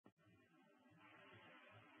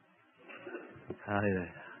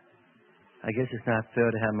I guess it's not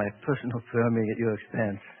fair to have my personal prayer meeting at your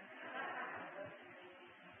expense.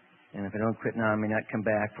 And if I don't quit now, I may not come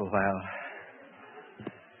back for a while.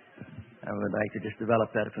 I would like to just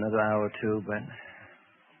develop that for another hour or two, but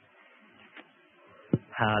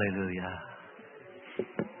hallelujah.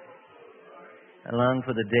 I long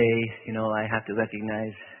for the day, I have to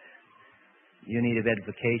recognize you need of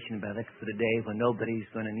edification, but I look for the day when nobody's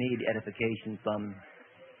going to need edification from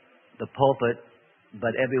the pulpit,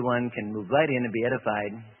 but everyone can move right in and be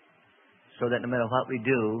edified, so that no matter what we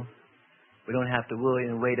do, we don't have to worry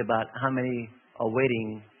and wait about how many are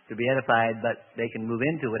waiting to be edified, but they can move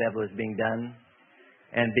into whatever is being done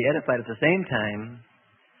and be edified at the same time.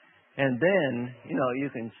 And then, you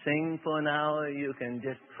can sing for an hour, you can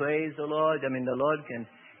just praise the Lord. The Lord can,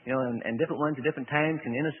 and different ones at different times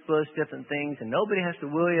can intersperse different things, and nobody has to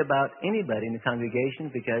worry about anybody in the congregation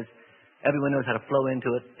because everyone knows how to flow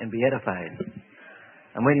into it and be edified.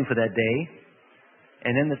 I'm waiting for that day.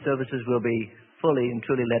 And then the services will be fully and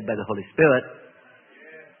truly led by the Holy Spirit.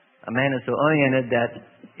 A man is so oriented that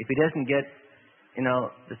if he doesn't get,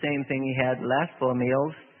 the same thing he had the last 4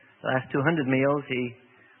 meals, the last 200 meals, he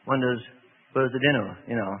wonders, where's the dinner?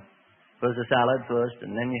 Where's the salad first,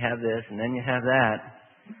 and then you have this, and then you have that.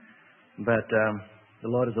 But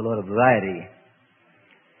the Lord is a Lord of variety.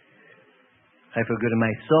 I feel good in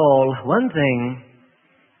my soul. One thing,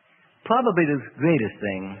 probably the greatest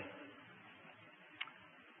thing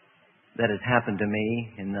that has happened to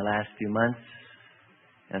me in the last few months,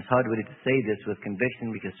 and it's hard really to say this with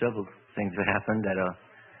conviction because several things have happened that are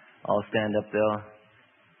all stand up there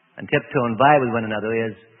and tiptoe and vie with one another,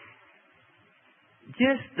 is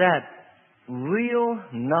just that real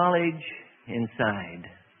knowledge inside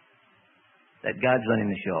that God's running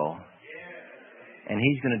the show and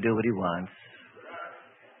He's going to do what He wants.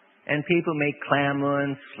 And people may clamor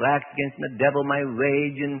and slack against the devil, my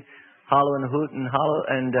rage, and holler and hoot and holler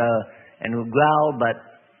and growl, but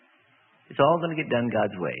it's all going to get done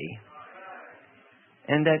God's way.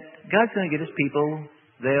 And that God's going to get His people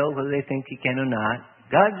there whether they think He can or not.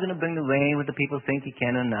 God's going to bring the rain whether people think He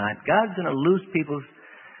can or not. God's going to loose people's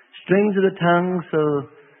strings of the tongue so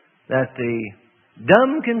that the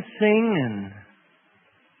dumb can sing and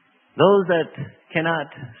those that cannot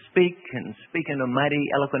speak can speak in a mighty,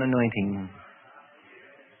 eloquent anointing.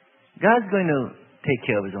 God's going to take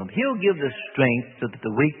care of His own. He'll give the strength so that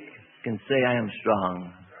the weak can say, I am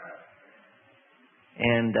strong.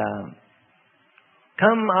 And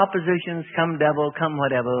come oppositions, come devil, come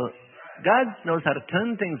whatever, God knows how to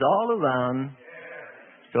turn things all around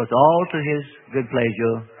so it's all to His good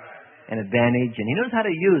pleasure and advantage. And He knows how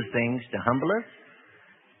to use things to humble us,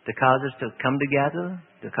 to cause us to come together,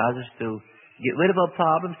 to cause us to get rid of our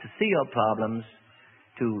problems, to see our problems,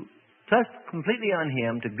 to trust completely on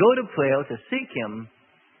Him, to go to prayer, to seek Him.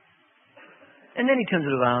 And then He turns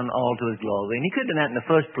it around all to His glory. And He could have done that in the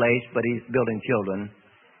first place, but He's building children,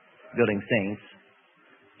 building saints.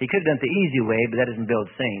 He could have done it the easy way, but that doesn't build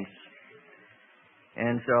saints.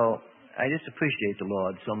 And so I just appreciate the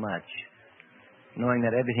Lord so much, knowing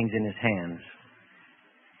that everything's in His hands.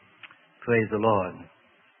 Praise the Lord.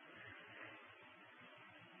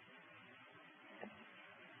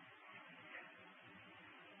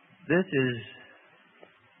 This is,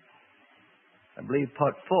 I believe,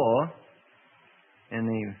 part 4 in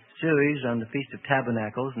the series on the Feast of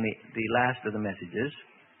Tabernacles, and the last of the messages.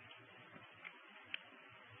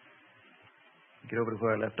 Get over to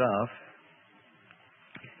where I left off.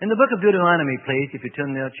 In the book of Deuteronomy, please, if you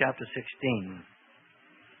turn there, chapter 16.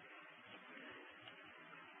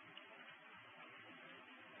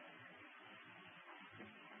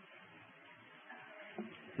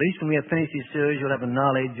 At least when we have finished these series, you'll have a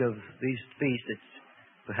knowledge of these feasts that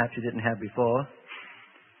perhaps you didn't have before.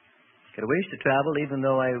 Got a ways to travel, even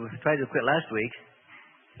though I tried to quit last week.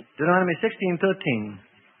 Deuteronomy 16:13.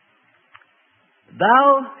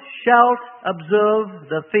 Thou shalt observe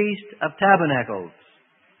the Feast of Tabernacles.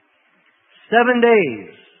 7 days.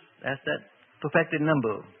 That's that perfected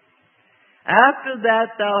number. After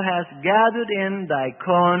that thou hast gathered in thy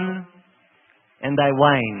corn and thy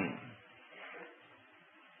wine.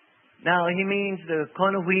 Now, he means the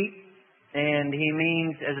corn of wheat, and he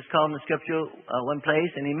means, as it's called in the Scripture, one place,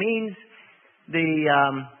 and he means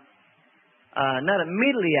not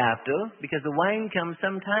immediately after, because the wine comes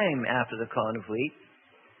sometime after the corn of wheat.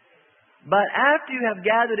 But after you have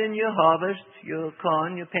gathered in your harvest, your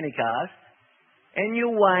corn, your Pentecost, and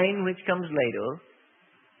your wine, which comes later,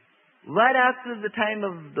 right after the time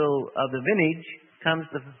of the vintage comes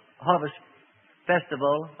the harvest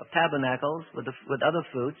festival of tabernacles with other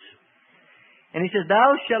fruits. And he says,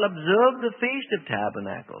 thou shalt observe the Feast of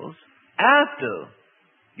Tabernacles after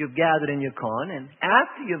you've gathered in your corn and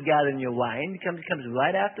after you've gathered in your wine. It comes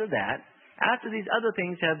right after that, after these other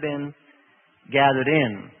things have been gathered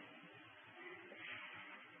in.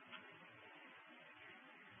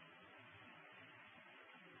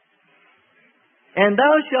 And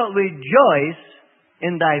thou shalt rejoice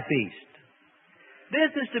in thy feast.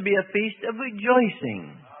 This is to be a feast of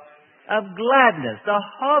rejoicing, of gladness. The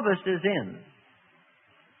harvest is in.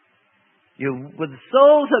 With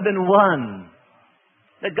souls have been won.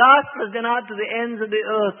 The gospel has gone out to the ends of the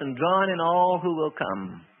earth and drawn in all who will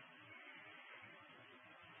come.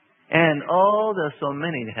 And there are so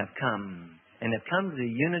many that have come, and have come to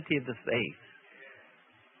the unity of the faith.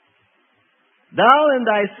 Thou and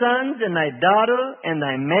thy sons and thy daughter and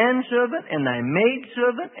thy manservant and thy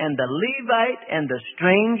maidservant and the Levite and the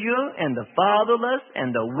stranger and the fatherless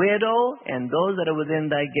and the widow and those that are within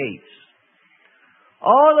thy gates.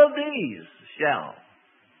 All of these shall.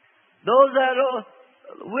 Those that are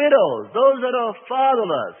widows, those that are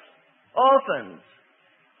fatherless, orphans,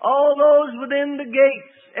 all those within the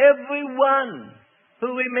gates, every one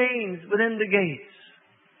who remains within the gates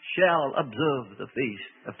shall observe the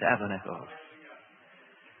Feast of Tabernacles.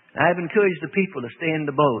 I've encouraged the people to stay in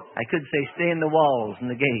the boat. I could say stay in the walls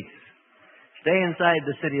and the gates. Stay inside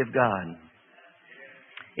the city of God.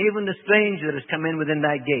 Even the stranger that has come in within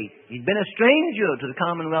thy gate. He's been a stranger to the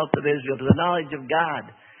commonwealth of Israel, to the knowledge of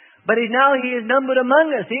God. But he is numbered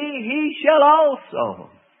among us. He shall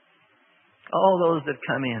also. All those that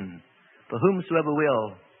come in, for whomsoever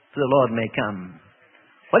will, to the Lord may come.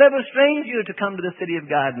 Whatever stranger to come to the city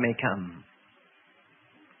of God may come.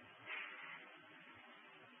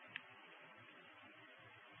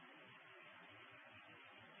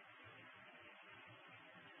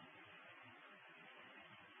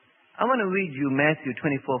 I want to read you Matthew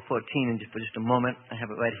 24:14 for just a moment. I have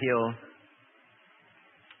it right here.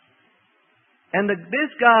 And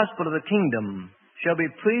this gospel of the kingdom shall be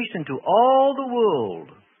preached unto all the world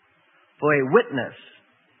for a witness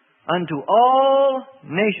unto all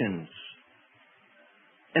nations.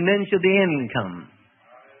 And then shall the end come.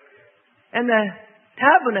 And the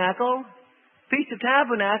tabernacle, Feast of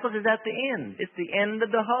Tabernacles, is at the end. It's the end of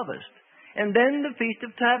the harvest. And then the Feast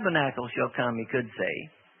of Tabernacles shall come, you could say.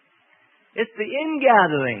 It's the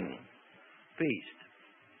ingathering feast.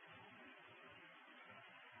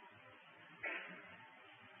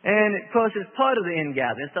 And, of course, it's part of the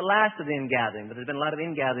ingathering. It's the last of the ingathering, but there's been a lot of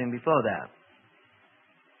ingathering before that.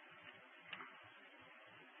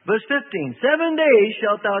 Verse 15, 7 days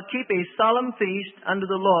shalt thou keep a solemn feast unto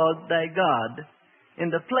the Lord thy God in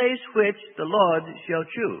the place which the Lord shall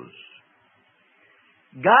choose.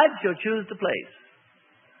 God shall choose the place.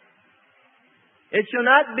 It shall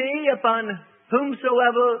not be upon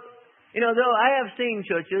whomsoever, though I have seen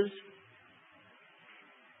churches,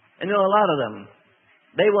 and a lot of them,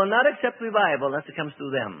 they will not accept revival unless it comes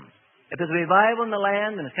through them. If there's a revival in the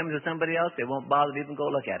land and it's coming to somebody else, they won't bother to even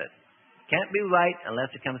go look at it. Can't be right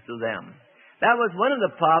unless it comes through them. That was one of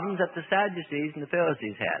the problems that the Sadducees and the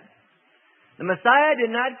Pharisees had. The Messiah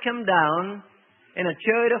did not come down in a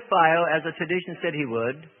chariot of fire, as the tradition said he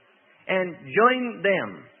would, and join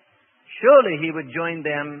them. Surely he would join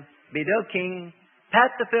them, be their king,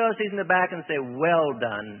 pat the Pharisees in the back and say, well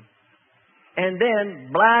done, and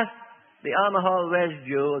then blast the Almahal Res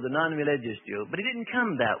Jew or the non-religious Jew. But he didn't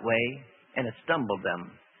come that way, and it stumbled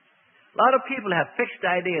them. A lot of people have fixed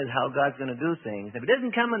ideas how God's going to do things. If it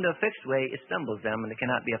doesn't come in a fixed way, it stumbles them, and they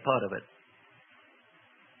cannot be a part of it.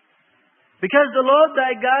 Because the Lord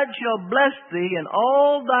thy God shall bless thee in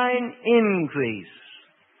all thine increase.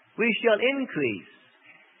 We shall increase.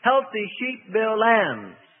 Healthy sheep bear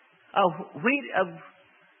lambs. Wheat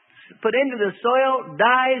put into the soil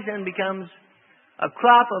dies and becomes a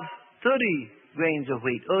crop of 30 grains of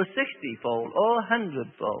wheat, or 60-fold, or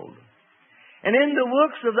 100-fold. And in the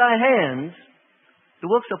works of thy hands, the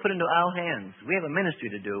works are put into our hands. We have a ministry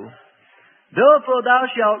to do. Therefore thou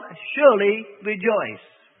shalt surely rejoice.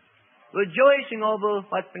 Rejoicing over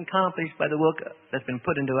what's been accomplished by the work that's been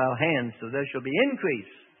put into our hands, so there shall be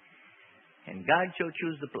increase. And God shall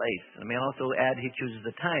choose the place. And I may also add, He chooses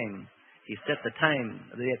the time. He set the time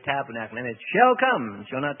of the tabernacle, and it shall come, and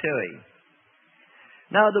shall not tarry.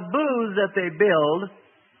 Now the booths that they build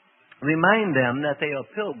remind them that they are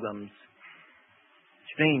pilgrims,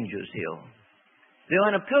 strangers here. They're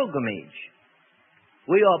on a pilgrimage.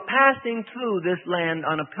 We are passing through this land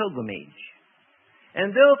on a pilgrimage.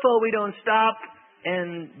 And therefore we don't stop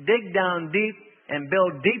and dig down deep and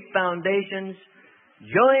build deep foundations,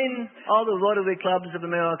 join all the Rotary Clubs of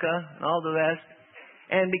America and all the rest,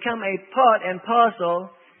 and become a part and parcel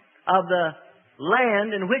of the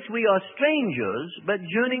land in which we are strangers, but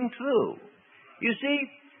journeying through. You see,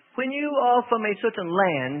 when you are from a certain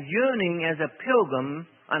land, journeying as a pilgrim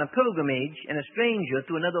on a pilgrimage and a stranger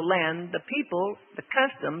to another land, the people, the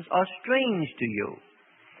customs are strange to you.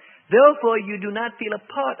 Therefore, you do not feel a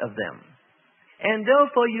part of them. And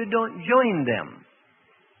therefore, you don't join them.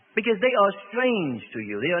 Because they are strange to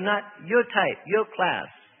you. They are not your type, your class.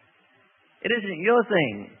 It isn't your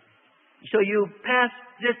thing. So you pass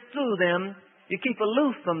just through them, you keep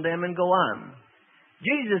aloof from them and go on.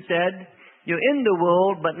 Jesus said, you're in the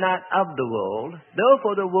world, but not of the world.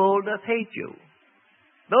 Therefore, the world doth hate you.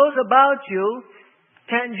 Those about you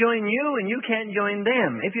can't join you, and you can't join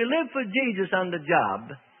them. If you live for Jesus on the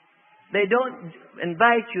job, they don't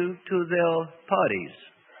invite you to their parties.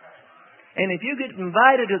 And if you get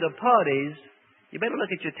invited to the parties, you better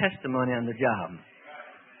look at your testimony on the job.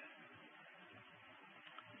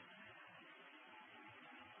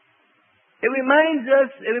 It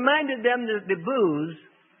reminded them, the Hebrews,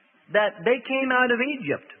 that they came out of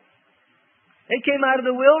Egypt. They came out of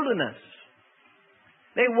the wilderness.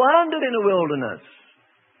 They wandered in the wilderness.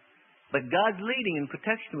 But God's leading and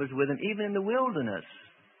protection was with them even in the wilderness.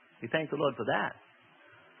 We thank the Lord for that.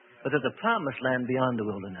 But there's a promised land beyond the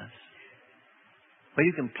wilderness, where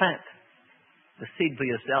you can plant the seed for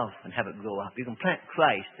yourself and have it grow up. You can plant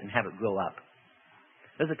Christ and have it grow up.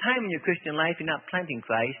 There's a time in your Christian life you're not planting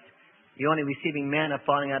Christ. You're only receiving manna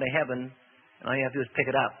falling out of heaven, and all you have to do is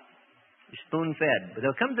pick it up. You're spoon-fed. But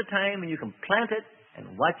there comes a time when you can plant it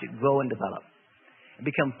and watch it grow and develop and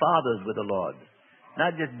become fathers with the Lord.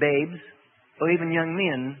 Not just babes or even young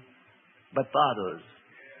men, but fathers.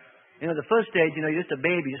 You know, the first stage, you're just a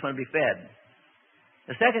baby, you just want to be fed.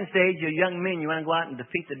 The second stage, you're young men, you want to go out and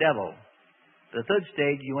defeat the devil. The third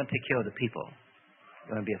stage, you want to take care of the people.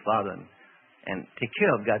 You want to be a father and take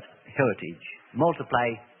care of God's heritage.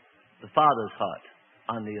 Multiply the Father's heart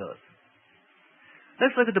on the earth.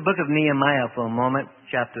 Let's look at the book of Nehemiah for a moment,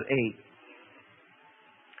 chapter 8.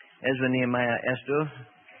 Ezra, Nehemiah, Esther.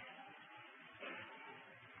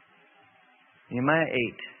 Nehemiah 8.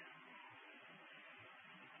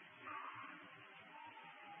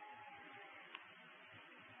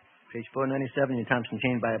 Page 497 in your Thompson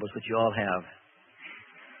Chain Bibles, which you all have.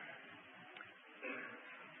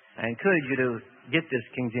 I encourage you to get this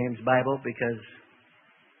King James Bible because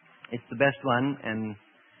it's the best one, and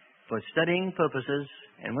for studying purposes,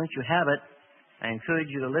 and once you have it, I encourage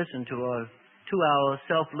you to listen to a 2-hour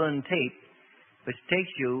self-learned tape, which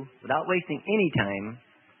takes you, without wasting any time,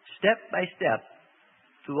 step by step,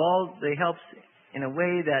 through all the helps in a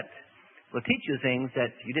way that will teach you things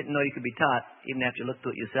that you didn't know you could be taught, even after you looked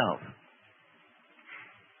through it yourself.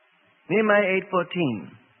 Nehemiah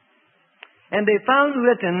 8:14. And they found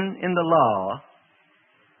written in the law,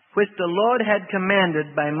 which the Lord had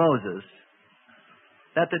commanded by Moses,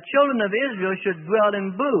 that the children of Israel should dwell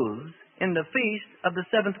in booths in the feast of the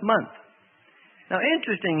 7th month. Now,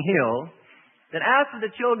 interesting here, that after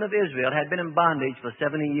the children of Israel had been in bondage for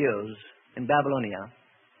 70 years in Babylonia,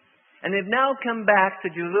 and they've now come back to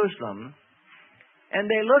Jerusalem, and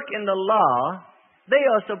they look in the law, they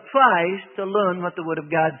are surprised to learn what the Word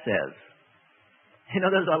of God says. You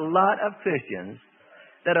know, there's a lot of Christians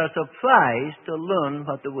that are surprised to learn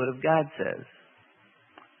what the Word of God says.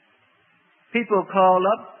 People call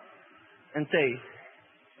up and say,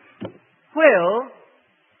 well,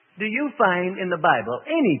 do you find in the Bible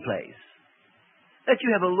any place that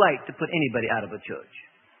you have a right to put anybody out of a church?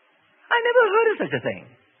 I never heard of such a thing.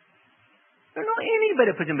 There don't know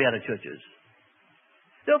anybody put anybody out of churches.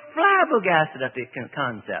 They're flabbergasted at the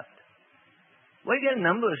concept. Well, you get a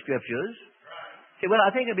number of scriptures. Say, well,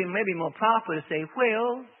 I think it'd be maybe more proper to say,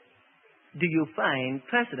 well, do you find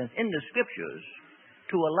precedence in the scriptures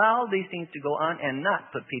to allow these things to go on and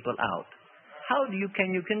not put people out? How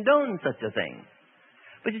can you condone such a thing?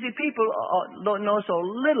 But you see, people don't know so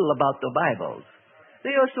little about the Bibles.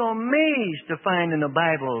 They are so amazed to find in the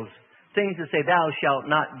Bibles things that say, thou shalt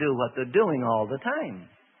not do what they're doing all the time.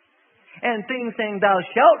 And things saying, thou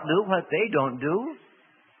shalt do what they don't do.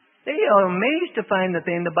 They are amazed to find that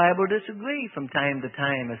they in the Bible disagree from time to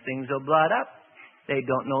time as things are brought up. They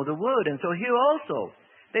don't know the Word. And so here also,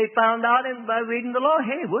 they found out by reading the law,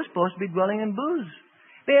 hey, we're supposed to be dwelling in booths.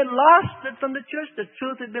 They had lost it from the church. The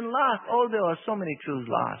truth had been lost. Oh, there are so many truths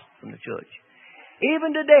lost from the church.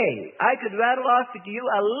 Even today, I could rattle off to you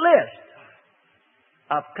a list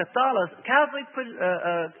of Catholic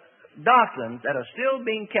doctrines that are still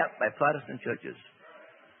being kept by Protestant churches.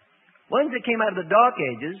 Ones that came out of the Dark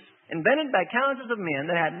Ages, invented by councils of men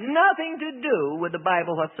that had nothing to do with the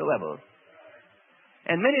Bible whatsoever.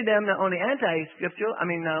 And many of them not only anti-scriptural,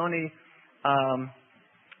 not only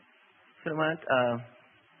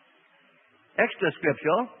extra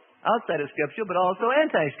scriptural, outside of scriptural, but also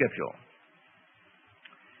anti-scriptural.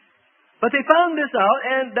 But they found this out,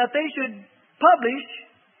 and that they should publish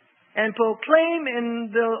and proclaim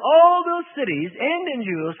in all those cities and in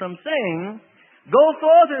Jerusalem, saying, "Go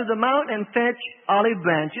forth into the mount and fetch olive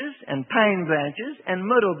branches and pine branches and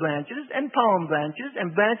myrtle branches and palm branches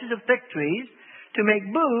and branches of fig trees to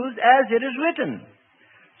make booths, as it is written."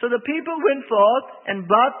 So the people went forth and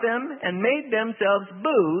brought them and made themselves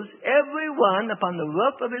booths, every one upon the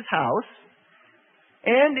roof of his house,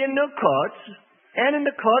 and in the courts, and in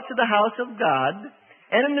the courts of the house of God,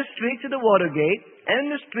 and in the streets of the water gate, and in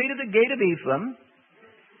the street of the gate of Ephraim.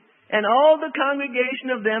 And all the congregation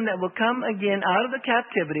of them that were come again out of the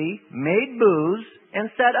captivity made booths,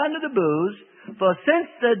 and sat under the booths, for since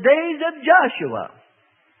the days of Joshua,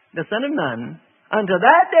 the son of Nun, unto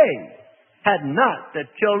that day, had not the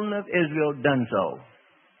children of Israel done so.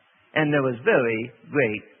 And there was very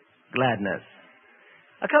great gladness.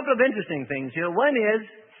 A couple of interesting things here. One is,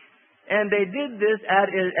 and they did this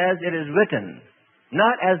as it is written,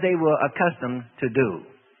 not as they were accustomed to do.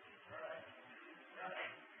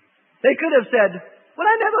 They could have said, "Well,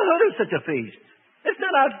 I never heard of such a feast. It's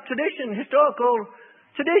not our tradition, historical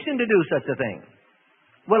tradition to do such a thing."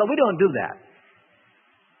 Well, we don't do that.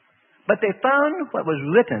 But they found what was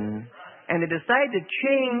written, and they decided to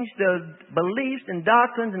change their beliefs and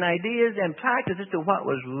doctrines and ideas and practices to what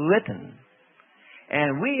was written.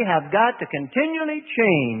 And we have got to continually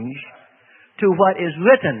change to what is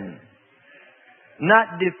written,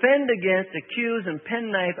 not defend against, accuse, and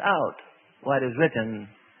penknife out what is written.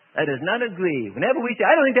 That does not agree. Whenever we say,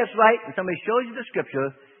 "I don't think that's right," and somebody shows you the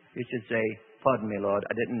scripture, you should say, "Pardon me, Lord,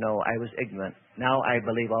 I didn't know, I was ignorant. Now I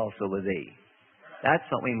believe also with thee." That's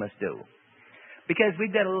what we must do. Because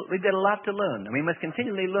we've got a lot to learn, and we must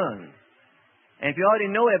continually learn. And if you already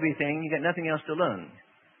know everything, you've got nothing else to learn.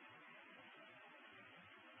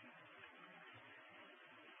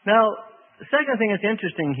 Now, the second thing that's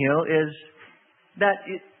interesting here is that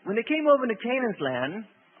when they came over to Canaan's land,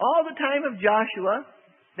 all the time of Joshua,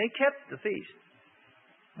 they kept the feast.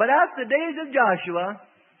 But after the days of Joshua,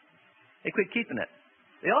 they quit keeping it.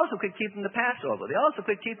 They also quit keeping the Passover. They also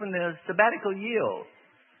quit keeping the sabbatical year.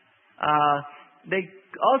 They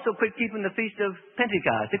also quit keeping the Feast of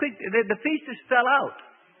Pentecost. The feast just fell out.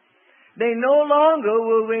 They no longer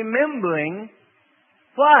were remembering.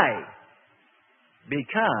 Why?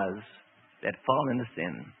 Because they'd fallen into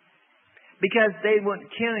sin. Because they weren't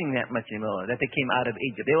caring that much anymore, that they came out of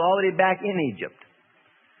Egypt. They were already back in Egypt.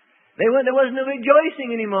 There wasn't a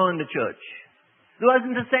rejoicing anymore in the church. There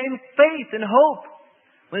wasn't the same faith and hope.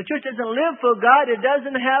 When the church doesn't live for God, it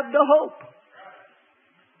doesn't have the hope.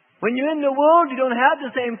 When you're in the world, you don't have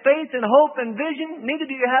the same faith and hope and vision. Neither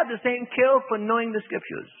do you have the same care for knowing the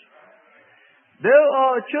Scriptures. There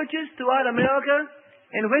are churches throughout America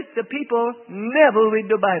in which the people never read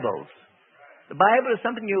the Bibles. The Bible is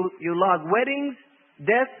something you log weddings,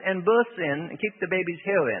 deaths, and births in and keep the baby's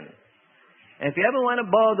hair in. And if you ever want to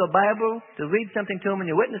borrow the Bible to read something to them when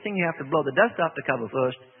you're witnessing, you have to blow the dust off the cover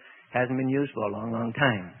first. Hasn't been used for a long, long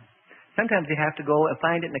time. Sometimes you have to go and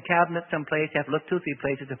find it in a cabinet someplace. You have to look 2 or 3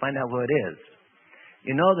 places to find out where it is.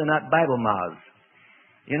 You know they're not Bible moths.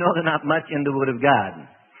 You know they're not much in the Word of God.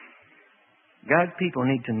 God's people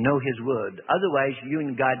need to know His Word. Otherwise, you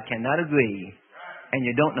and God cannot agree, and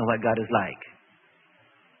you don't know what God is like.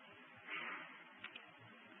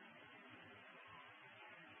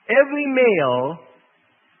 Every male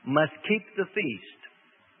must keep the feast.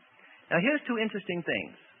 Now, here's 2 interesting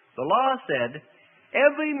things. The law said,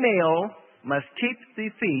 every male must keep the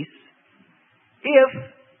feast if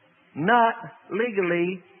not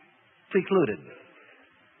legally precluded.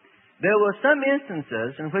 There were some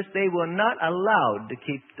instances in which they were not allowed to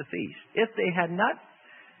keep the feast. If they had not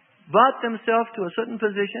brought themselves to a certain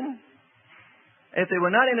position, if they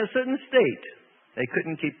were not in a certain state, they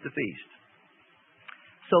couldn't keep the feast.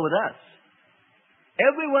 So with us,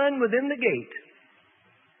 everyone within the gate,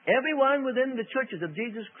 everyone within the churches of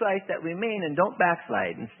Jesus Christ that remain and don't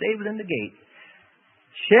backslide and stay within the gate,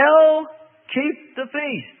 shall keep the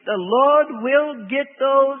feast. The Lord will get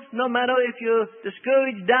those, no matter if you're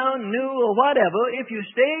discouraged, down, new, or whatever. If you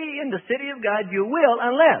stay in the city of God, you will,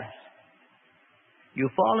 unless you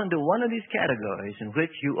fall into one of these categories in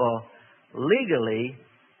which you are legally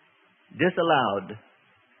disallowed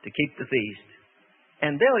to keep the feast.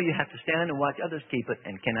 And there you have to stand and watch others keep it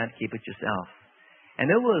and cannot keep it yourself. And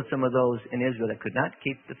there were some of those in Israel that could not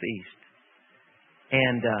keep the feast.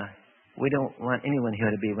 And we don't want anyone here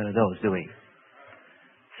to be one of those, do we?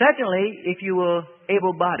 Secondly, if you were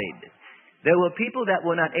able-bodied. There were people that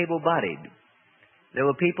were not able-bodied. There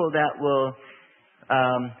were people that were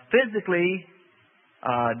physically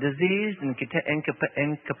diseased and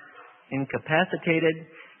incapacitated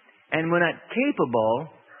and were not capable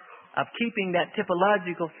of keeping that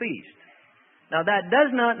typological feast. Now, that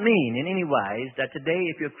does not mean in any wise that today,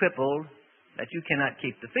 if you're crippled, that you cannot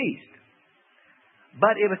keep the feast.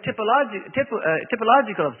 But it was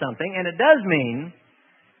typological of something, and it does mean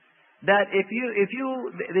that if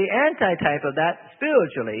the antitype of that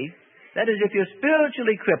spiritually, that is, if you're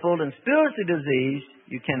spiritually crippled and spiritually diseased,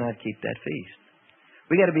 you cannot keep that feast.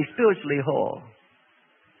 We got to be spiritually whole,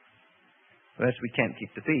 or else we can't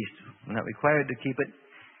keep the feast. We're not required to keep it,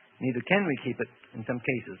 neither can we keep it in some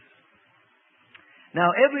cases. Now,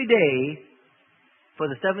 every day for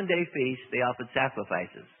the 7-day feast, they offered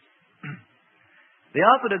sacrifices. They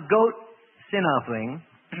offered a goat sin offering.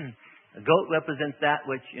 A goat represents that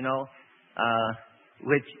which,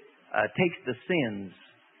 takes the sins.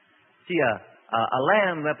 See, a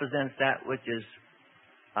lamb represents that which is,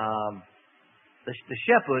 the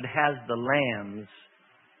shepherd has the lambs,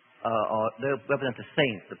 or they represent the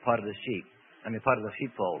saints, the part of the sheep. Part of the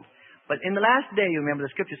sheepfold. But in the last day, you remember, the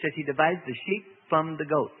scripture says he divides the sheep from the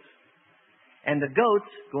goats. And the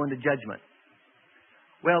goats go into judgment.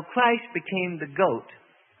 Well, Christ became the goat,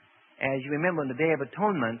 as you remember, on the Day of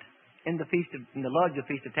Atonement in the larger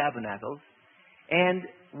Feast of Tabernacles. And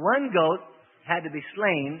one goat had to be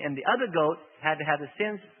slain, and the other goat had to have the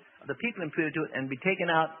sins of the people imputed to it and be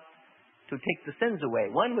taken out to take the sins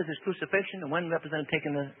away. One was his crucifixion, and one represented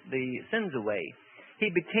taking the sins away. He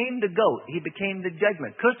became the goat. He became the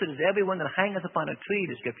judgment. Cursed is everyone that hangeth upon a tree,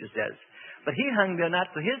 the scripture says. But he hung there not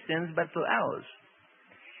for his sins, but for ours.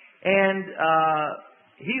 And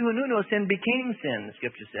he who knew no sin became sin, the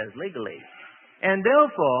scripture says, legally. And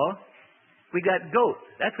therefore, we got goats.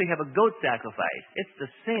 That's why we have a goat sacrifice. It's the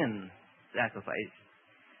sin sacrifice.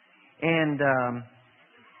 And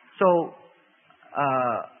so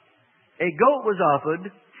a goat was offered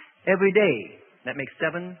every day. That makes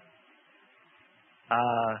 7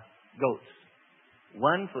 goats.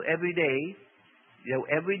 One for every day.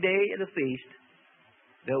 Every day of the feast,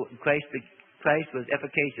 Christ was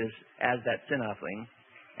efficacious as that sin offering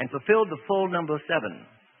and fulfilled the full number of 7.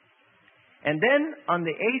 And then on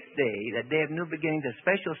the 8th day, that day of new beginning, the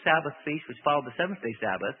special Sabbath feast which followed the 7th-day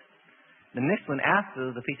Sabbath, the next one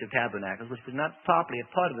after the Feast of Tabernacles, which was not properly a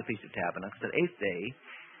part of the Feast of Tabernacles, the 8th day,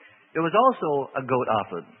 there was also a goat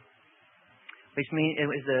offered, which means it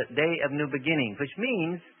was the day of new beginning, which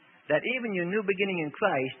means that even your new beginning in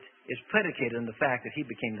Christ is predicated on the fact that he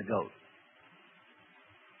became the goat.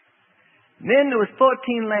 Then there was 14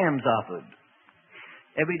 lambs offered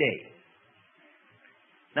every day.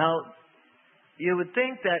 Now, you would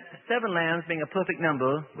think that 7 lambs, being a perfect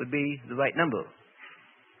number, would be the right number.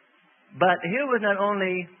 But here was not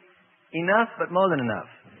only enough, but more than enough.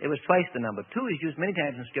 It was twice the number. 2 is used many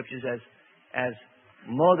times in scriptures as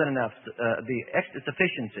more than enough, the extra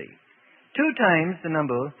sufficiency. 2 times the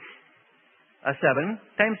number 7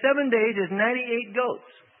 times 7 days is 98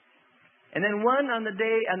 goats. And then 1 on the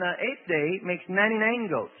 8th day makes 99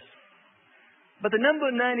 goats. But the number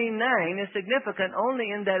 99 is significant only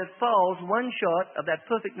in that it falls 1 short of that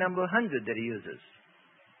perfect number 100 that he uses.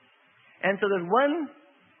 And so there's 1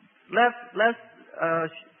 less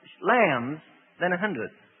lambs than 100.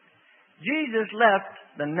 Jesus left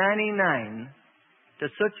the 99 to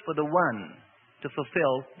search for the 1 to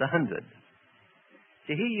fulfill the 100.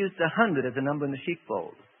 See, he used the 100 as a number in the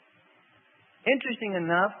sheepfold. Interesting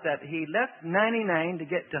enough that he left 99 to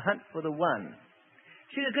get to hunt for the 1.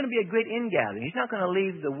 See, there's going to be a great ingathering. He's not going to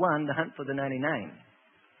leave the 1 to hunt for the 99.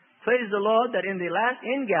 Praise the Lord that in the last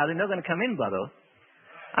ingathering, they're going to come in, brother.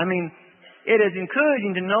 It is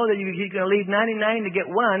encouraging to know that he's going to leave 99 to get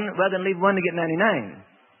 1 rather than leave 1 to get 99.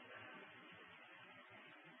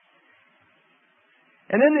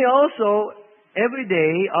 And then they also, every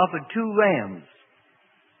day, offered 2 rams.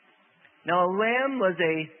 Now, a ram was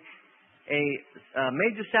a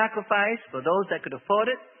major sacrifice for those that could afford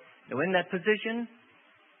it. They were in that position.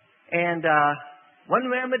 And 1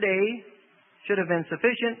 ram a day should have been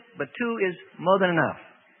sufficient, but 2 is more than enough.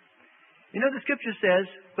 The scripture says,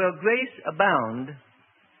 where grace abound,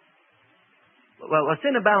 where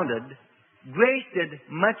sin abounded, grace did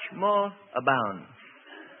much more abound.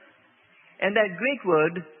 And that Greek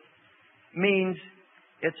word means,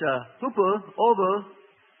 it's a hooper, over,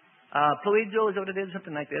 Ploizo, is that what it is?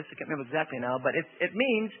 Something like this. I can't remember exactly now. But it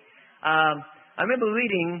means, I remember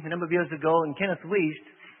reading a number of years ago in Kenneth Wiest,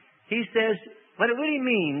 he says, what it really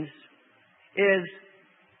means is,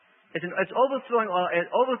 it's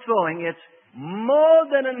overthrowing, it's more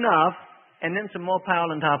than enough, and then some more power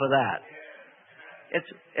on top of that.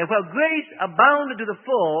 well, grace abounded to the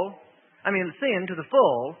full, sin to the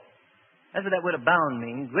full. That's what that word abound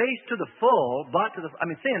means. Grace to the full,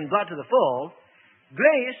 sin brought to the full.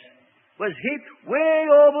 Grace was heaped way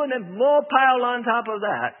over and then more piled on top of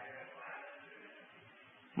that.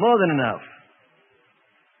 More than enough.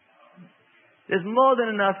 There's more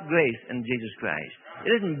than enough grace in Jesus Christ.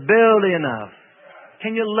 It isn't barely enough.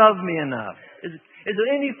 Can you love me enough? Is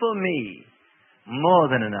there any for me? More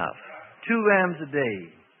than enough. 2 rams a day.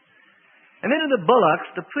 And then in the bullocks,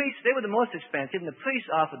 the priests, they were the most expensive, and the priests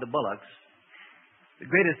offered the bullocks, the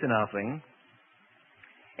greatest sin offering.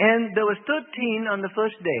 And there was 13 on the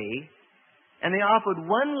first day, and they offered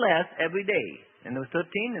one less every day. And there was 13,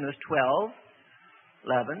 and there was 12,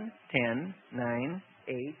 11, 10, 9,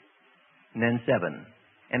 8, and then 7.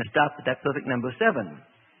 And it stopped at that perfect number 7.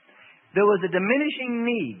 There was a diminishing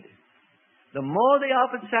need. The more they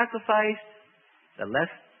offered sacrifice, the less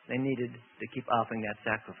they needed to keep offering that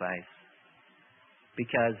sacrifice.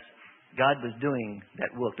 Because God was doing that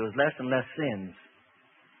work. There was less and less sins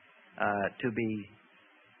to be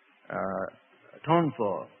atoned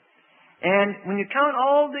for. And when you count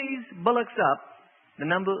all these bullocks up, the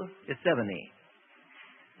number is 70.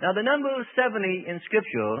 Now the number 70 in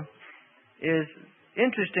Scripture is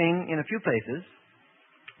interesting in a few places.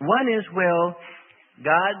 One is where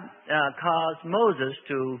God caused Moses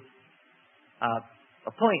to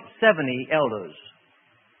appoint 70 elders.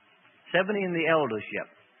 70 in the eldership.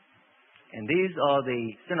 And these are the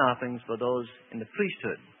sin offerings for those in the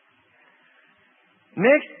priesthood.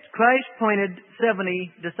 Next, Christ appointed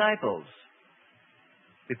 70 disciples.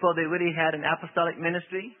 Before they really had an apostolic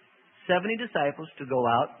ministry, 70 disciples to go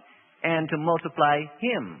out and to multiply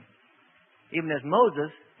Him. Even as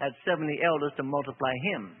Moses had 70 elders to multiply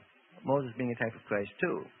Him. Moses being a type of Christ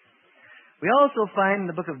too. We also find in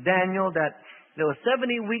the book of Daniel that there were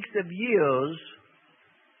 70 weeks of years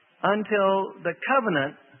until the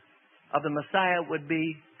covenant of the Messiah would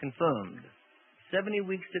be confirmed. 70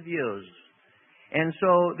 weeks of years. And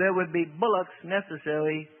so there would be bullocks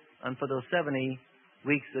necessary for those 70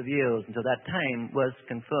 weeks of years until that time was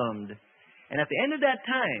confirmed. And at the end of that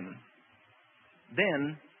time,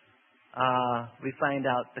 then we find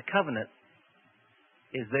out the covenant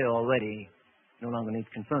is there already, no longer needs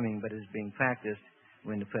confirming, but is being practiced.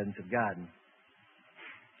 We're in the presence of God.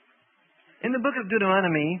 In the book of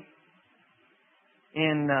Deuteronomy,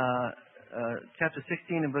 in chapter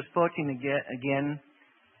 16 and verse 14 again,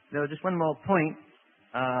 there was just one more point,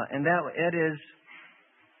 and that is,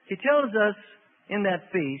 he tells us in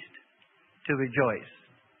that feast to rejoice.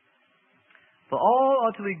 For all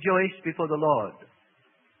are to rejoice before the Lord.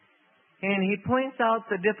 And he points out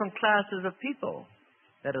the different classes of people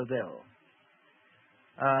that are there.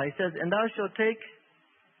 He says, and thou shalt take...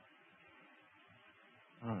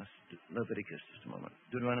 Leviticus, just a moment.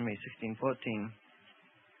 Deuteronomy 16:14.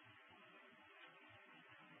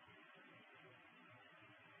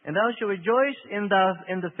 And thou shalt rejoice in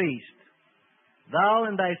the feast, thou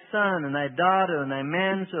and thy son, and thy daughter, and thy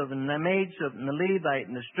manservant, and thy maidservant, and the Levite,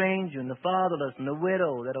 and the stranger, and the fatherless, and the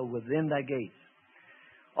widow that are within thy gates.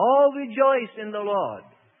 All rejoice in the Lord.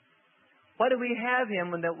 What do we have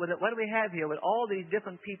here with all these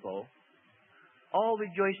different people, all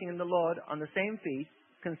rejoicing in the Lord on the same feast,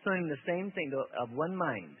 concerning the same thing? They're of one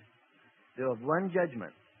mind. They're of one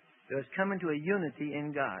judgment. There's come into a unity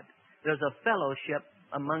in God. There's a fellowship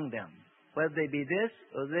among them. Whether they be this,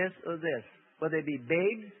 or this, or this. Whether they be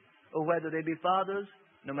babes, or whether they be fathers,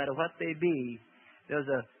 no matter what they be,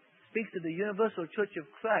 speaks of the universal church of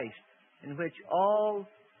Christ, in which all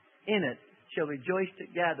in it shall rejoice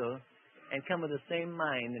together and come with the same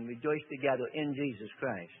mind and rejoice together in Jesus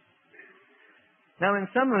Christ. Now, in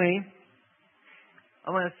summary,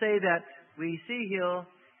 I want to say that we see here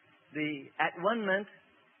the at-one-ment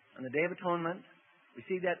on the Day of Atonement. We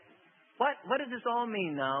see that, what does this all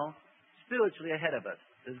mean now spiritually ahead of us?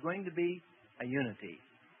 There's going to be a unity.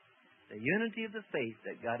 The unity of the faith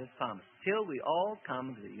that God has promised. Till we all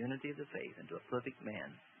come to the unity of the faith and to a perfect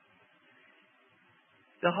man.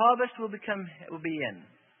 The harvest will be in.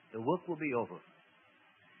 The work will be over.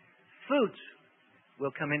 Fruits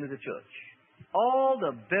will come into the church. All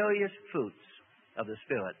the various fruits of the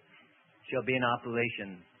Spirit shall be in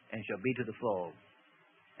operation and shall be to the full.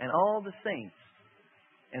 And all the saints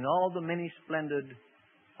and all the many splendid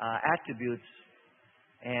attributes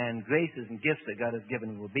and graces and gifts that God has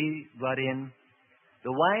given will be brought in.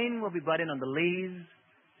 The wine will be brought in on the lees.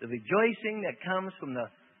 The rejoicing that comes from the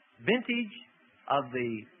vintage of the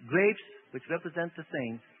grapes, which represent the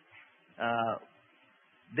saints,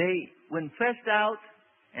 when pressed out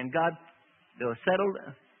and they were settled,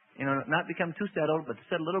 not become too settled, but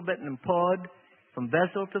settled a little bit and poured, from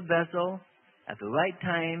vessel to vessel, at the right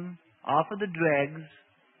time, off of the dregs,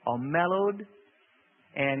 are mellowed,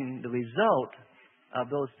 and the result of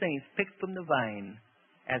those things picked from the vine,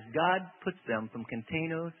 as God puts them from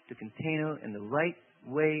container to container in the right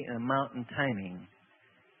way and amount and timing,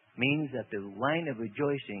 means that the wine of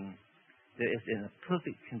rejoicing is in a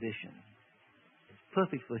perfect condition. It's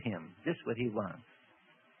perfect for Him, just what He wants.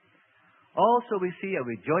 Also, we see a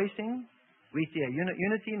rejoicing. We see a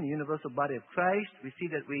unity in the universal body of Christ. We see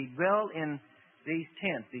that we dwell in these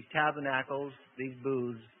tents, these tabernacles, these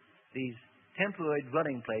booths, these temporary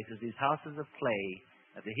dwelling places, these houses of clay,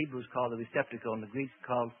 that the Hebrews call the receptacle and the Greeks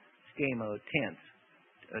call schema or tents,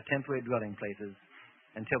 temporary dwelling places,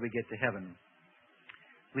 until we get to heaven.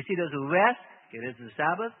 We see there's a rest. It is the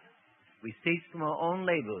Sabbath. We cease from our own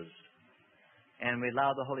labors, and we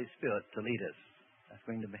allow the Holy Spirit to lead us. That's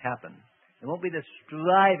going to happen. It won't be the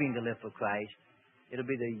striving to live for Christ. It'll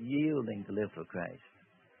be the yielding to live for Christ.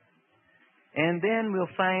 And then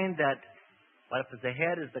we'll find that what is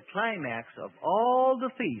ahead is the climax of all the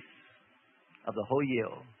feasts of the whole year.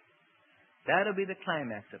 That'll be the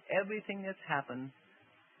climax of everything that's happened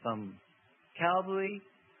from Calvary,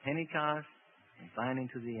 Pentecost, and finally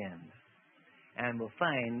to the end. And we'll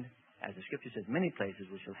find, as the Scripture says many places,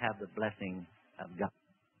 we shall have the blessing of God.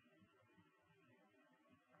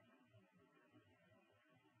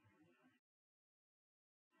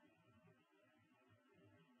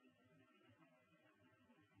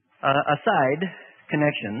 A side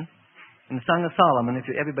connection in the Song of Solomon, if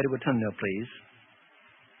everybody would turn there, please.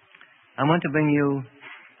 I want to bring you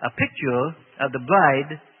a picture of the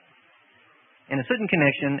bride in a certain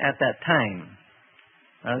connection at that time.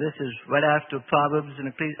 This is right after Proverbs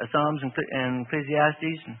and Psalms and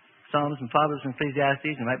Ecclesiastes, and Psalms and Proverbs and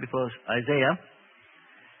Ecclesiastes, and right before Isaiah.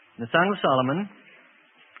 The Song of Solomon.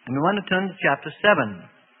 And we want to turn to chapter 7.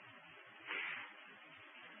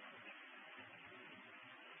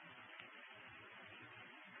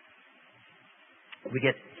 We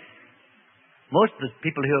get most of the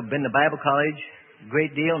people who have been to Bible college a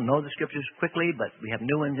great deal, know the Scriptures quickly, but we have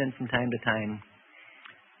new ones in from time to time.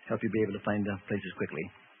 Help you be able to find the places quickly.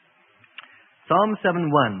 Song of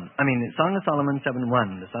Solomon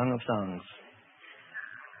 7:1, the Song of Songs.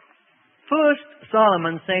 First,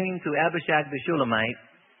 Solomon saying to Abishag the Shulamite,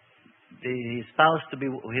 the spouse to be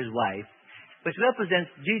his wife, which represents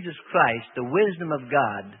Jesus Christ, the wisdom of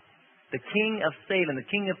God, the King of Salem, the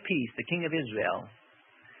King of Peace, the King of Israel,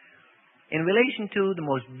 in relation to the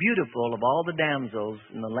most beautiful of all the damsels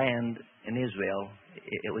in the land in Israel,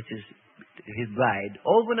 which is his bride,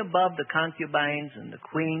 over and above the concubines and the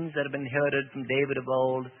queens that have been inherited from David of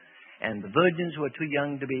old, and the virgins who are too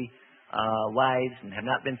young to be wives and have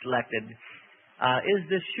not been selected, is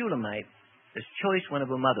this Shulamite, this choice one of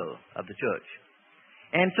her mother of the church.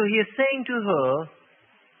 And so he is saying to her,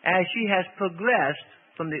 as she has progressed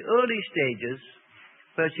from the early stages,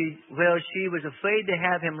 where she was afraid to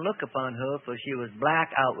have him look upon her, for she was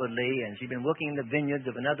black outwardly, and she'd been working in the vineyards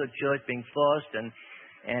of another church, being forced, and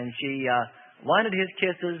she wanted his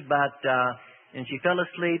kisses, and she fell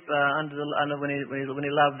asleep when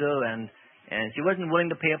he loved her, and she wasn't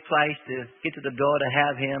willing to pay a price to get to the door to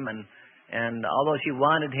have him, and although she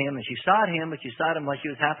wanted him, and she sought him, but she sought him while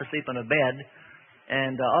she was half asleep on her bed,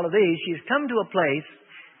 and all of these, she's come to a place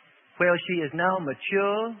where she is now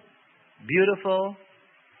mature, beautiful,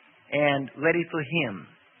 and ready for him.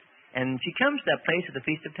 And she comes to that place at the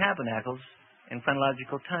Feast of Tabernacles in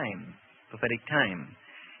chronological time, prophetic time.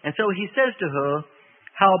 And so he says to her,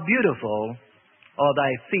 "How beautiful are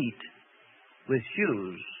thy feet with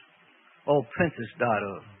shoes, O princess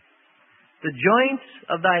daughter. The joints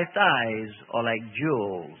of thy thighs are like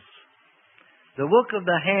jewels, the work of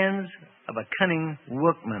the hands of a cunning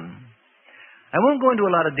workman." I won't go into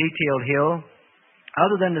a lot of detail here,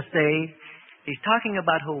 other than to say, he's talking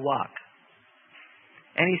about her walk.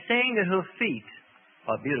 And he's saying that her feet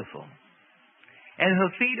are beautiful. And her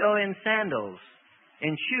feet are in sandals,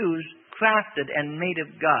 in shoes crafted and made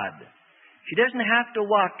of God. She doesn't have to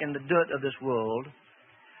walk in the dirt of this world,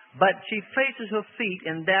 but she places her feet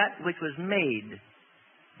in that which was made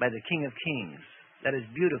by the King of Kings. That is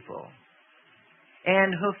beautiful.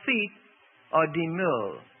 And her feet are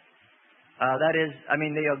demure.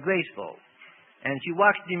 They are graceful. And she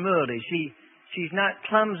walks demurely. She's not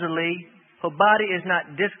clumsily, her body is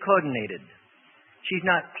not discoordinated. She's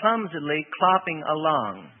not clumsily clopping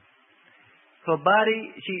along. Her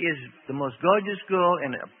body, she is the most gorgeous girl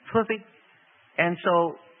and perfect, and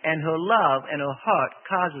her love and her heart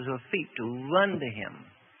causes her feet to run to him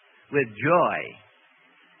with joy.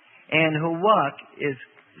 And her walk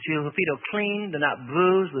her feet are clean, they're not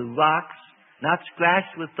bruised with rocks, not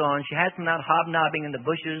scratched with thorns. She hasn't been out hobnobbing in the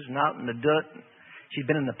bushes and out in the dirt. She's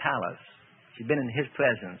been in the palace. She's been in His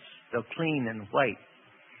presence. They're clean and white.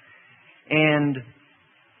 And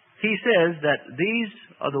He says that these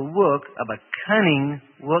are the work of a cunning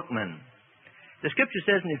workman. The Scripture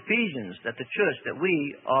says in Ephesians that the church, that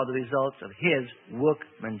we are the results of His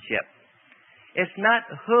workmanship. It's not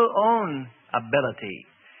her own ability.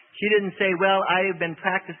 She didn't say, well, I've been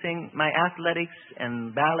practicing my athletics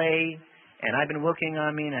and ballet, and I've been working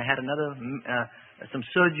on me, and I had some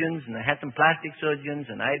surgeons, and I had some plastic surgeons,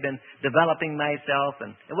 and I've been developing myself,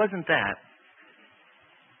 and it wasn't that.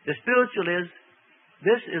 The spiritual is,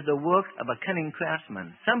 this is the work of a cunning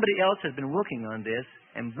craftsman. Somebody else has been working on this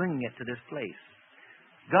and bringing it to this place.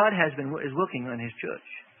 God is working on His church.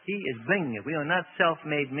 He is bringing it. We are not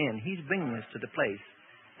self-made men. He's bringing us to the place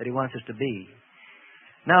that He wants us to be.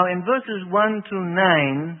 Now, in verses 1 through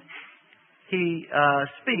 9, He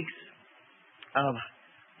speaks of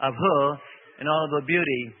her and all of her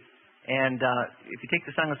beauty. And if you take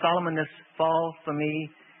the Song of Solomon this fall for me,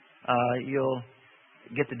 you'll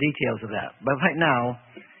get the details of that. But right now,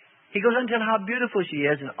 he goes on to tell how beautiful she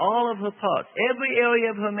is in all of her parts, every area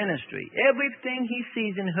of her ministry. Everything he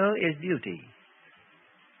sees in her is beauty.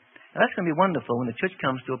 Now, that's going to be wonderful when the church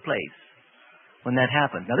comes to a place when that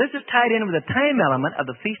happens. Now, this is tied in with the time element of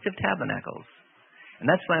the Feast of Tabernacles. And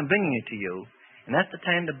that's why I'm bringing it to you. And that's the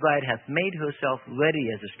time the bride hath made herself ready,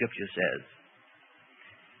 as the Scripture says.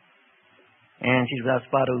 And she's without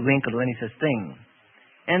spot or wrinkle or any such thing.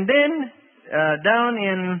 And then, down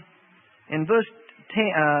in verse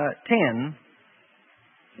 10,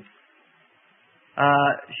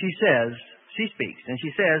 she speaks, and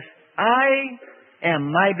she says, I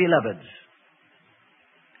am my beloved's,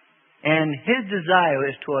 and his desire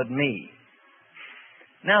is toward me.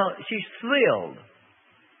 Now, she's thrilled.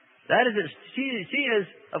 That is, she is,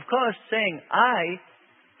 of course, saying,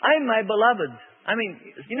 I'm my beloved. I mean,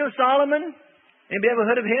 you know Solomon? Anybody ever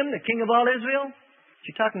heard of him, the king of all Israel?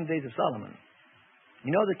 She's talking the days of Solomon.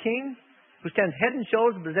 You know the king who stands head and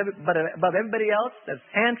shoulders above everybody else, that's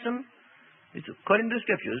handsome, according to the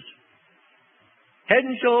Scriptures. Head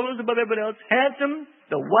and shoulders above everybody else, handsome,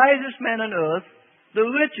 the wisest man on earth, the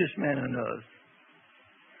richest man on earth.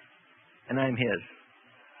 And I'm his.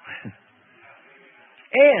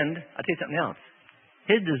 And, I'll tell you something else.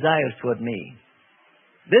 His desires toward me.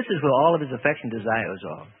 This is where all of his affection desires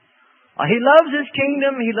are. He loves his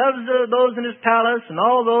kingdom. He loves those in his palace and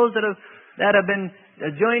all those that have been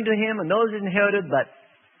joined to him and those inherited, but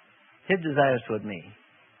his desire is toward me.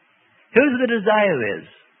 Here's what the desire is.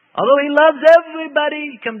 Although he loves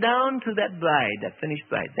everybody, come down to that bride, that finished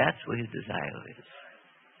bride. That's what his desire is.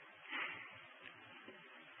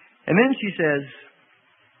 And then she says,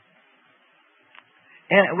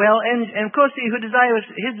 and of course, his desire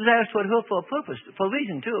is toward her for a purpose, for a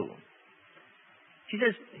reason too. She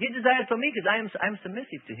says, his desire is for me because I'm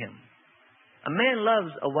submissive to him. A man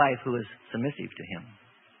loves a wife who is submissive to him.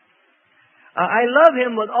 I love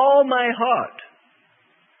him with all my heart.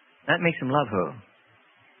 That makes him love her.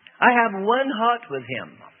 I have one heart with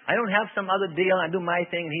him. I don't have some other deal. I do my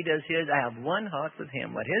thing and he does his. I have one heart with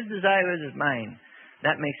him. What his desire is mine.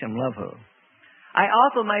 That makes him love her. I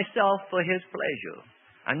offer myself for his pleasure.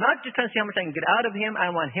 I'm not just trying to see how much I can get out of him.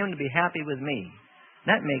 I want him to be happy with me.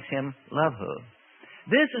 That makes him love her.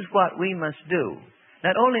 This is what we must do.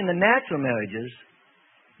 Not only in the natural marriages,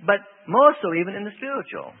 but more so even in the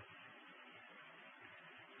spiritual.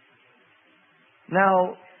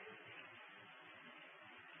 Now,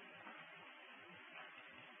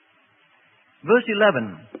 verse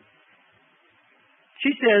 11.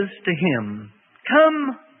 She says to him,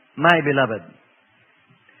 Come, my beloved,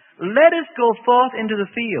 let us go forth into the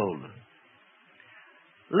field.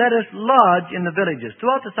 Let us lodge in the villages.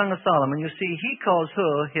 Throughout the Song of Solomon, you see, he calls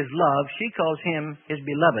her his love. She calls him his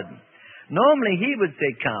beloved. Normally, he would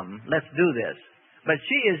say, come, let's do this. But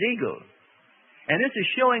she is eager. And this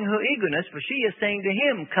is showing her eagerness, for she is saying to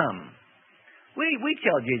him, come. We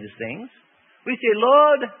tell Jesus things. We say,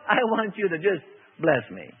 Lord, I want you to just bless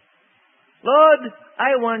me. Lord,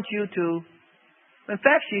 I want you to... In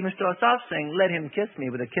fact, she even starts off saying, let him kiss me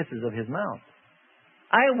with the kisses of his mouth.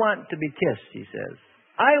 I want to be kissed, she says.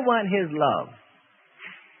 I want his love.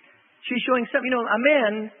 She's showing something. You know, a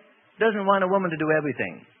man doesn't want a woman to do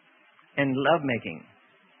everything in lovemaking.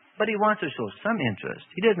 But he wants her to show some interest.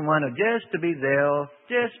 He doesn't want her just to be there,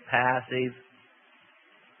 just passive.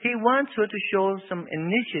 He wants her to show some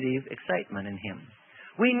initiative, excitement in him.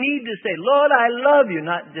 We need to say, Lord, I love you,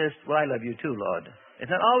 not just, well, I love you too, Lord.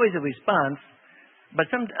 It's not always a response, but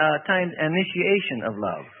sometimes an initiation of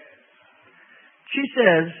love. She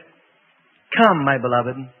says, Come, my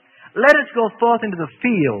beloved, let us go forth into the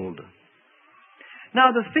field.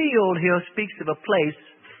 Now, the field here speaks of a place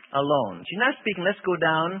alone. She's not speaking, let's go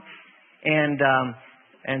down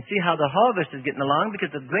and see how the harvest is getting along,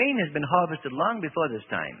 because the grain has been harvested long before this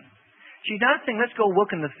time. She's not saying, let's go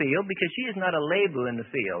work in the field, because she is not a laborer in the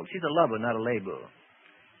field. She's a lover, not a laborer.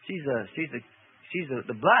 She's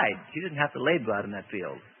the bride. She doesn't have to labor out in that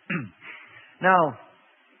field. Now,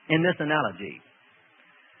 in this analogy,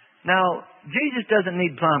 now, Jesus doesn't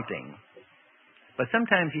need prompting, but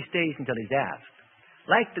sometimes he stays until he's asked.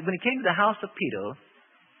 Like when he came to the house of Peter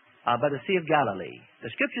by the Sea of Galilee,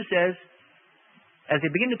 the Scripture says, as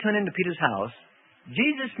they began to turn into Peter's house,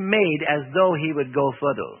 Jesus made as though he would go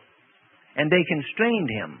further, and they constrained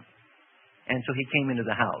him, and so he came into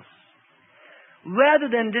the house. Rather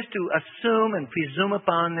than just to assume and presume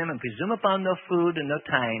upon them and presume upon their food and their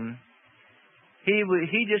time,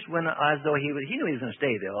 he just went as though he knew he was going to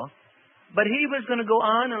stay there, but he was going to go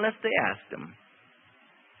on unless they asked him.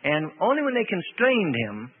 And only when they constrained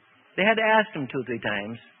him, they had to ask him 2 or 3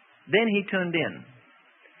 times, then he turned in.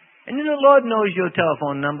 And the Lord knows your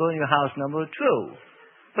telephone number and your house number, true,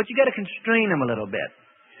 but you got to constrain him a little bit.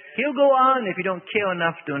 He'll go on if you don't care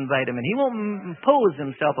enough to invite him, and he won't impose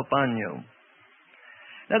himself upon you.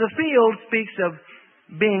 Now, the field speaks of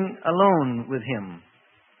being alone with him,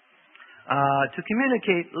 to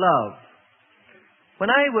communicate love. When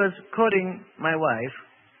I was courting my wife,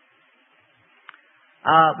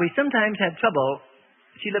 we sometimes had trouble.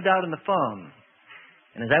 She lived out on the farm,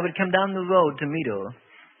 and as I would come down the road to meet her,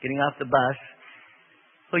 getting off the bus,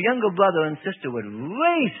 her younger brother and sister would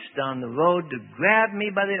race down the road to grab me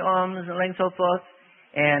by the arms and legs and so forth,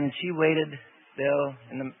 and she waited there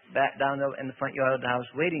in the back, down there in the front yard of the house,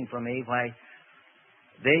 waiting for me while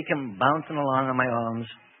they come bouncing along on my arms.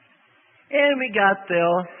 And we got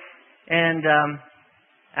there, and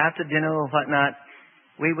after dinner or whatnot,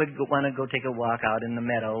 we would want to go take a walk out in the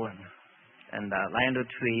meadow and lie under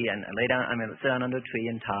a tree and sit down under a tree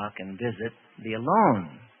and talk and visit, be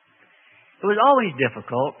alone. It was always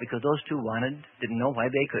difficult because those two didn't know why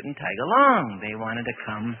they couldn't tag along. They wanted to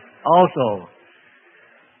come also.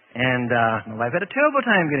 And my wife had a terrible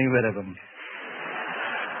time getting rid of them.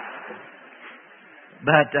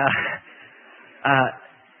 But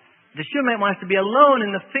the Shulamite wants to be alone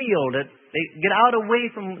in the field. They get out away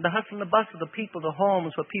from the hustle and the bustle of the people, the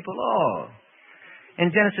homes where people are. In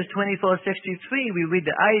Genesis 24:63, we read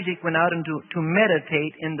that Isaac went out to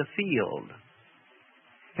meditate in the field.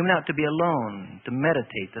 He went out to be alone, to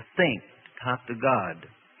meditate, to think, to talk to God.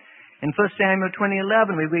 In 1 Samuel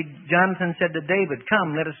 20:11, we read, Jonathan said to David,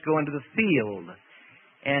 "Come, let us go into the field."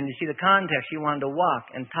 And you see the context. He wanted to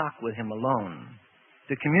walk and talk with him alone,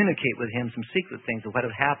 to communicate with him some secret things of what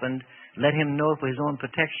had happened, let him know for his own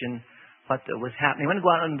protection what was happening. He wanted to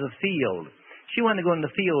go out into the field. She wanted to go into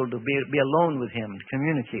the field to be alone with him, to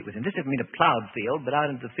communicate with him. This didn't mean a plowed field, but out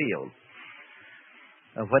into the field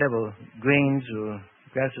of whatever, grains or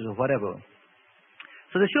grasses or whatever.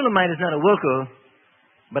 So the Shulamite is not a worker,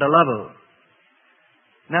 but a lover.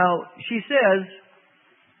 Now, she says,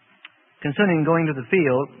 concerning going to the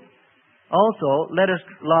field, also, let us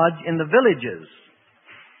lodge in the villages.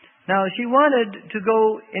 Now, she wanted to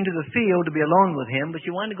go into the field to be alone with him, but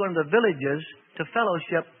she wanted to go into the villages to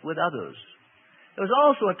fellowship with others. There was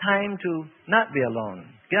also a time to not be alone.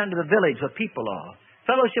 Get into the village where people are.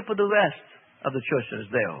 Fellowship with the rest of the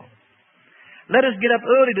churches there. Let us get up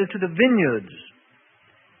early to the vineyards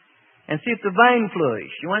and see if the vine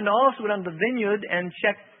flourish. You want to also go down to the vineyard and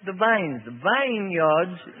check the vines. The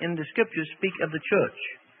vineyards in the Scriptures speak of the church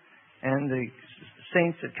and the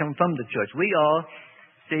saints that come from the church. We are,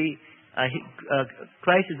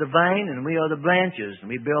 Christ is the vine and we are the branches, and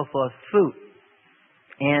we bear forth fruit.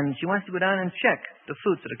 And she wants to go down and check the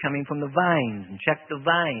fruits that are coming from the vines, and check the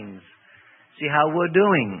vines, see how we're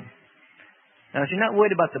doing. Now, she's not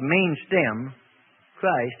worried about the main stem,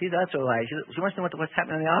 Christ. That's all right. She wants to know what's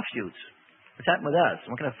happening in the offshoots. What's happening with us?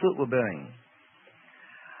 What kind of fruit we're bearing.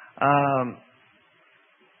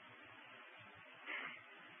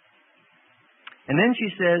 And then she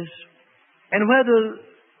says, and whether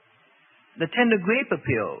the tender grape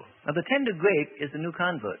appear. Now, the tender grape is the new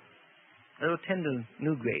convert. A little tender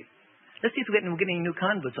new grape. Let's see if we're getting new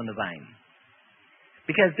converts on the vine.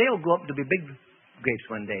 Because they'll grow up to be big grapes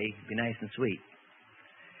one day, be nice and sweet.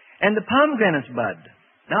 And the pomegranates bud.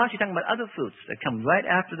 Now she's talking about other fruits that come right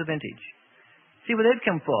after the vintage. See where they've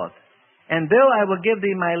come forth. And there I will give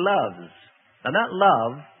thee my loves. Now not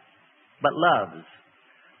love, but loves.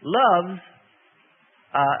 Loves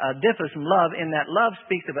differs from love in that love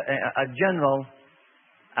speaks of a general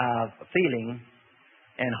feeling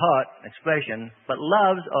and heart expression, but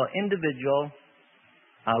loves are individual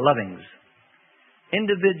lovings.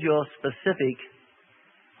 Individual, specific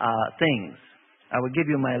things. I will give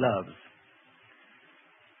you my loves.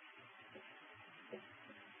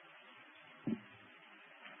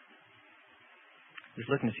 Just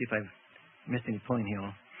looking to see if I've missed any point here.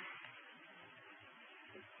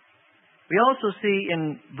 We also see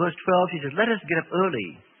in verse 12, he says, let us get up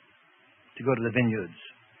early to go to the vineyards.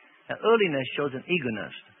 Now, earliness shows an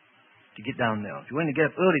eagerness to get down there. If you're willing to get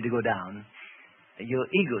up early to go down, you're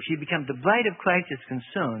eager. She becomes the bride of Christ is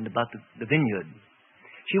concerned about the vineyard.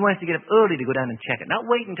 She wants to get up early to go down and check it. Not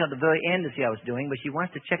wait until the very end to see how it's doing, but she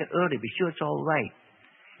wants to check it early, be sure it's all right.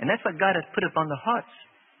 And that's what God has put upon the hearts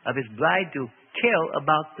of His bride to care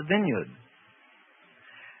about the vineyard.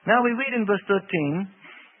 Now we read in verse 13,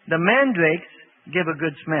 the mandrakes give a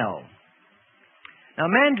good smell. Now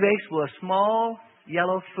mandrakes were a small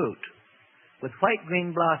yellow fruit with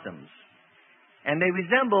white-green blossoms. And they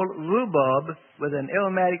resembled rhubarb with an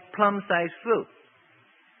aromatic plum-sized fruit.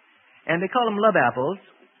 And they call them love apples.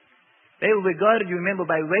 They were regarded, you remember,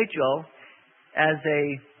 by Rachel as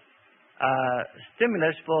a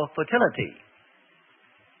stimulus for fertility.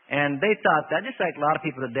 And they thought that, just like a lot of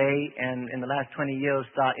people today, and in the last 20 years,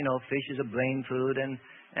 thought, fish is a brain food, and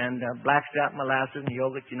blackstrap molasses and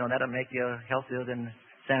yogurt, that'll make you healthier than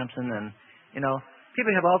Samson. And,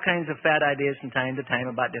 people have all kinds of fad ideas from time to time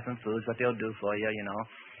about different foods, what they'll do for you,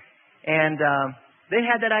 And they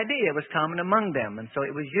had that idea. It was common among them. And so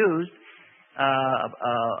it was used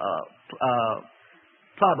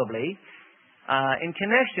probably in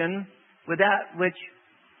connection with that which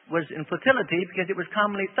was infertility, because it was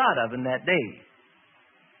commonly thought of in that day.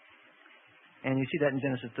 And you see that in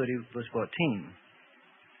Genesis 30, verse 14.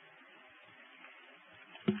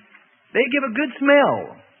 They give a good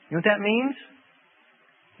smell. You know what that means?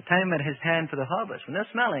 The time at His hand for the harvest. When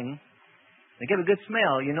they're smelling, they give a good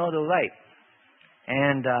smell, they're ripe.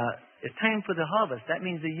 And it's time for the harvest. That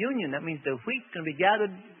means the union. That means the wheat can be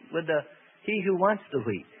gathered with he who wants the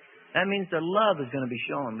wheat. That means the love is going to be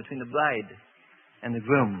shown between the bride and the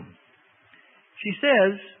groom. She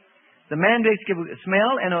says, the mandrakes give a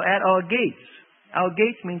smell and are at our gates. Our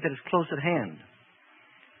gates means that it's close at hand.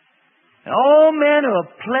 And all manner of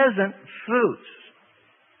pleasant fruits,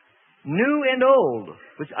 new and old,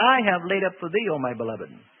 which I have laid up for thee, O my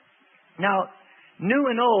beloved. Now, new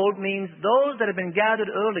and old means those that have been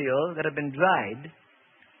gathered earlier, that have been dried,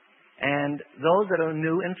 and those that are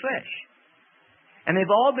new and fresh. And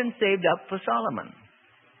they've all been saved up for Solomon.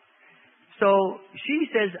 So she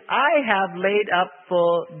says, I have laid up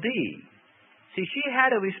for thee. See, she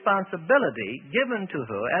had a responsibility given to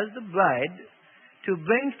her as the bride to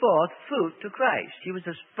bring forth fruit to Christ. She was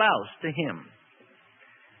a spouse to Him.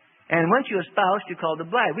 And once you're espoused, you're called the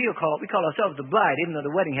bride. We call ourselves the bride, even though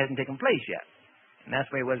the wedding hasn't taken place yet. And that's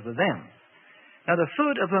the way it was with them. Now, the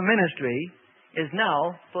fruit of her ministry is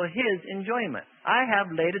now for His enjoyment. I have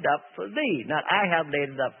laid it up for thee, not I have laid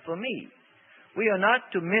it up for me. We are not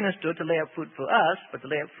to minister to lay up fruit for us, but to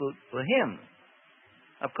lay up fruit for Him.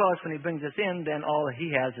 Of course, when He brings us in, then all He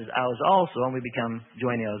has is ours also, and we become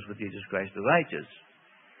joint heirs with Jesus Christ the righteous.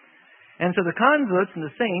 And so the converts and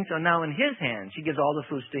the saints are now in His hands. She gives all the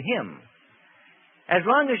fruits to Him. As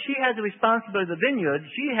long as she has the responsibility of the vineyard,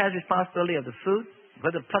 she has responsibility of the fruit,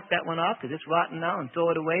 whether to pluck that one off because it's rotten now and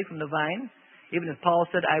throw it away from the vine. Even as Paul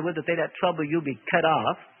said, I would that they that trouble you be cut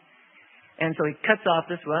off. And so he cuts off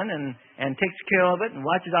this one and takes care of it and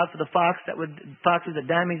watches out for the foxes that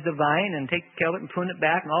damage the vine and take care of it and prune it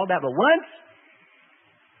back and all that. But once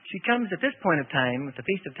she comes at this point of time, at the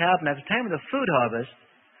Feast of Tabernacles, the time of the fruit harvest,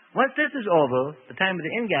 once this is over, the time of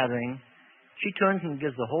the ingathering, she turns and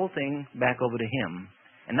gives the whole thing back over to Him.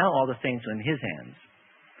 And now all the saints are in His hands.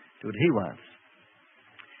 Do what He wants.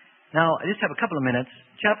 Now, I just have a couple of minutes.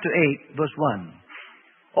 Chapter 8, verse 1.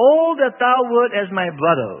 Oh, that thou wert as my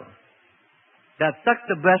brother, that sucked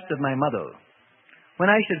the breast of my mother. When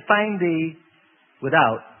I should find thee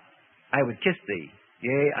without, I would kiss thee.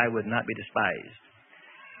 Yea, I would not be despised.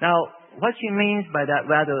 Now, what she means by that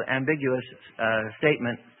rather ambiguous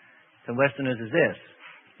statement to Westerners is this.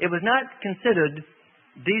 It was not considered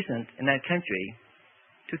decent in that country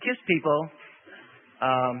to kiss people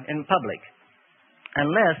in public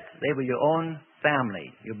unless they were your own family,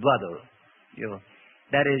 your brother,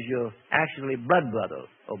 that is, your actually blood brother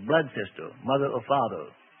or blood sister, mother or father.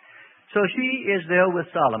 So she is there with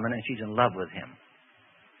Solomon and she's in love with him.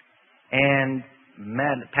 And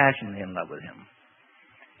passionately in love with him.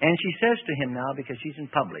 And she says to him now, because she's in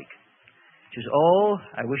public, she says, oh,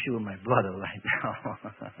 I wish you were my brother right now.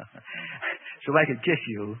 So I could kiss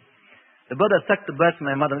you. The brother sucked the breast of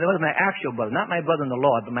my mother. That was my actual brother. Not my brother in the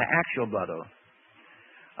Lord, but my actual brother.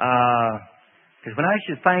 Because when I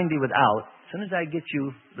should find thee without, as soon as I get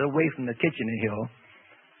you away from the kitchen here,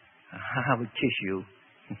 I would kiss you.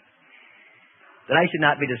 That I should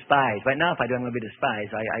not be despised. Right now, if I do, I'm going to be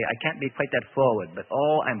despised. I can't be quite that forward. But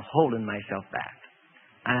I'm holding myself back.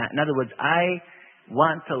 In other words, I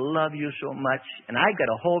want to love you so much, and I got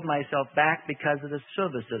to hold myself back because of the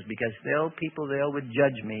services, because people there would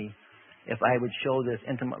judge me if I would show this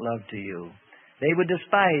intimate love to you. They would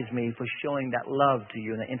despise me for showing that love to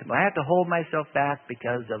you. I have to hold myself back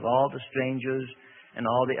because of all the strangers and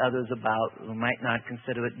all the others about who might not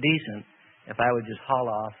consider it decent if I would just haul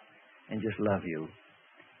off and just love you.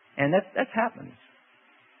 And that happens.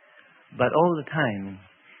 But all the time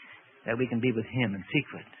that we can be with Him in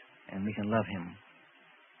secret and we can love Him.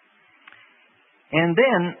 And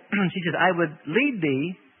then she says, I would lead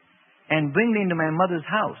thee and bring thee into my mother's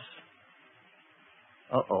house.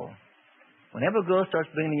 Whenever a girl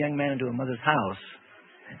starts bringing a young man into a mother's house,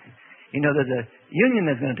 there's a union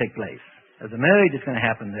that's going to take place. There's a marriage that's going to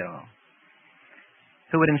happen there.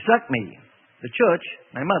 Who would instruct me? The church,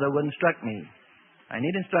 my mother, would instruct me. I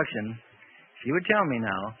need instruction. She would tell me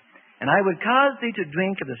now. And I would cause thee to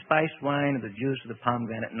drink of the spiced wine, of the juice of the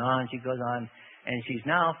pomegranate, and on. She goes on. And she's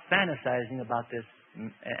now fantasizing about this,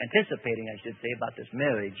 anticipating, I should say, about this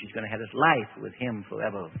marriage. She's going to have this life with Him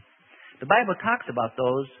forever. The Bible talks about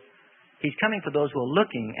those. He's coming for those who are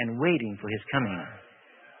looking and waiting for His coming.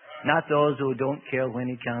 Not those who don't care when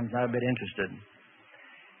He comes, not a bit interested.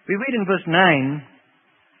 We read in verse 9,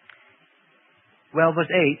 verse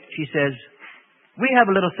 8, she says, we have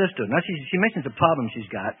a little sister. Now she mentions the problem she's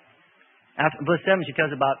got. After verse 7, she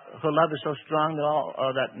tells about her love is so strong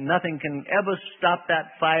that nothing can ever stop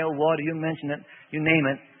that fire, water, you mention it, you name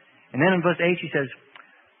it. And then in verse 8 she says,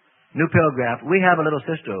 new paragraph, we have a little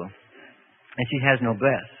sister, and she has no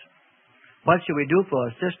breast. What should we do for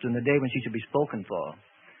our sister in the day when she should be spoken for?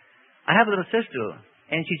 I have a little sister,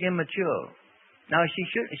 and she's immature. Now,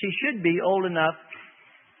 she should be old enough,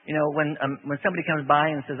 when somebody comes by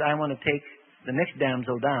and says, I want to take the next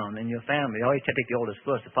damsel down in your family. You always take the oldest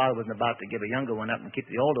first. The father wasn't about to give a younger one up and keep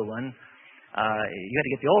the older one. You got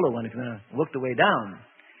to get the older one if you're going to work the way down.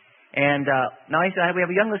 And now he said, we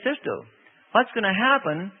have a younger sister. What's going to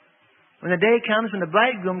happen when the day comes when the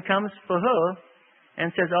bridegroom comes for her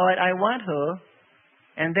and says, all right, I want her.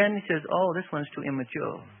 And then he says, this one's too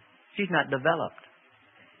immature. She's not developed.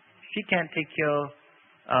 She can't take care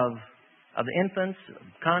of the infants,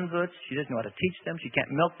 converts. She doesn't know how to teach them. She can't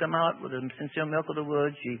milk them out with the sincere milk of the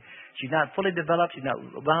word. She's not fully developed. She's not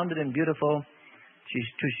rounded and beautiful. She's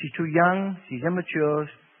too young. She's immature.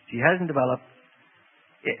 She hasn't developed.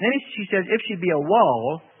 And then she says, if she be a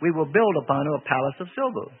wall, we will build upon her a palace of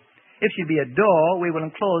silver. If she be a door, we will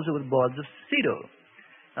enclose her with boards of cedar.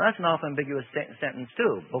 Now, that's an often ambiguous sentence,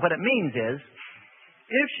 too. But what it means is,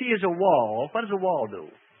 if she is a wall, what does a wall do?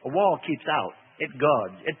 A wall keeps out. It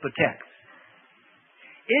guards. It protects.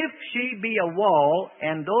 If she be a wall,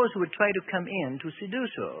 and those who would try to come in to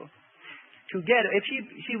seduce her, to get her, if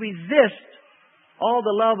she resists all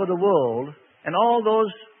the love of the world, and all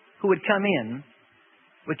those who would come in,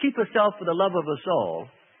 would keep herself for the love of her soul,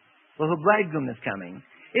 for her bridegroom is coming.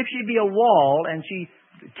 If she be a wall, and she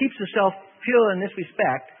keeps herself pure in this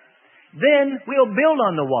respect, then we'll build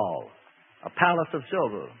on the wall a palace of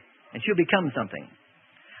silver, and she'll become something.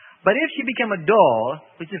 But if she become a door,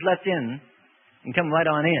 which just lets in and come right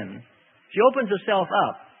on in, she opens herself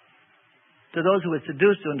up to those who would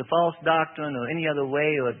seduce her into false doctrine or any other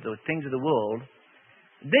way or the things of the world,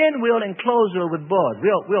 then we'll enclose her with boards.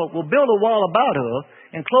 We'll build a wall about her,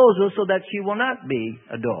 enclose her so that she will not be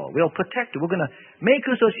a door. We'll protect her. We're going to make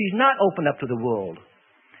her so she's not opened up to the world.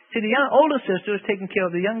 See, the older sister is taking care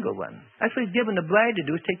of the younger one. That's what He's given the bride to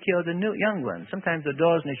do, is take care of the young one. Sometimes they're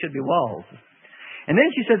doors and they should be walls. And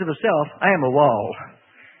then she says of herself, I am a wall.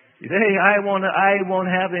 Hey, I won't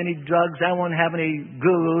have any drugs. I won't have any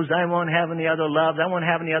gurus. I won't have any other loves. I won't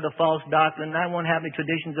have any other false doctrine. I won't have any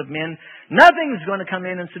traditions of men. Nothing's going to come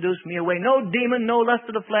in and seduce me away. No demon, no lust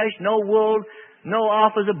of the flesh, no world, no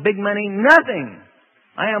offers of big money, nothing.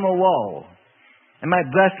 I am a wall. And my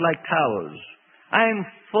breasts like towers. I am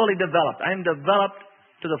fully developed. I am developed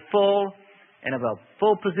to the full and of a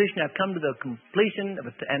full position. I've come to the completion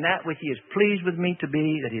and that which He is pleased with me to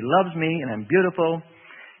be, that He loves me and I'm beautiful.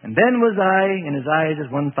 And then was I in His eyes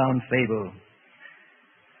as one found favor.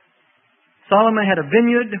 Solomon had a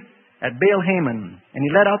vineyard at Baal-Hamon, and he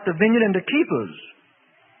let out the vineyard unto keepers,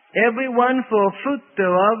 every one for fruit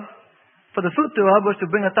thereof. For the fruit thereof was to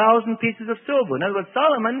bring 1,000 pieces of silver. In other words,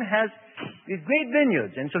 Solomon has these great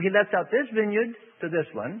vineyards, and so he lets out this vineyard to this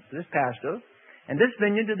one, to this pastor, And this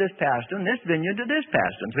vineyard to this pastor, and this vineyard to this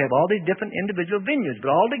pastor. And so we have all these different individual vineyards, but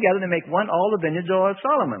all together they make one. All the vineyards are of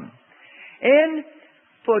Solomon. And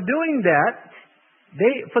for doing that,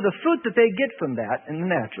 for the fruit that they get from that in the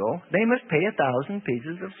natural, they must pay 1,000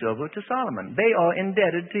 pieces of silver to Solomon. They are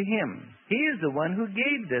indebted to him. He is the one who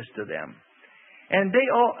gave this to them. And they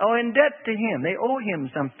are in debt to him. They owe him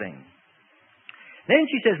something. Then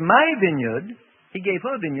she says, my vineyard, he gave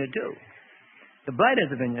her vineyard too. The bride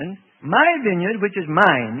has a vineyard. My vineyard, which is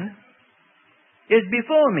mine, is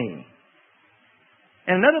before me.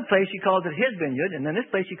 In another place she calls it his vineyard, and in this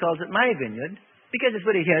place she calls it my vineyard. Because it's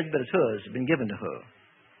really his, but it's hers. It's been given to her.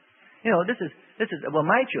 You know, this is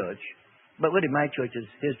my church, but really my church is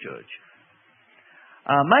his church.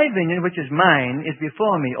 My vineyard, which is mine, is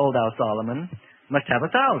before me, O thou Solomon, must have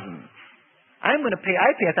 1,000. I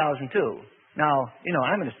pay 1,000 too. Now, you know,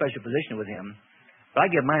 I'm in a special position with him, but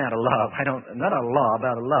I give mine out of love. Not out of law,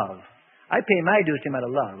 but out of love. I pay my dues to him out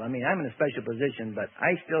of love. I mean, I'm in a special position, but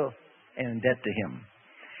I still am in debt to him.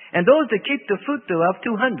 And those that keep the fruit thereof,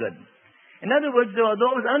 200. In other words, there are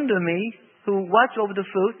those under me who watch over the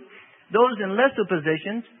fruit, those in lesser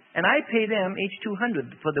positions, and I pay them each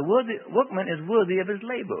 200, for the workman is worthy of his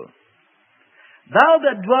labor. Thou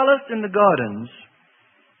that dwellest in the gardens,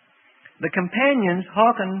 the companions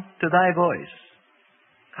hearken to thy voice.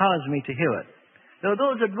 Cause me to hear it. There are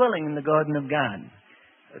those that are dwelling in the garden of God.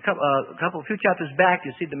 A few chapters back,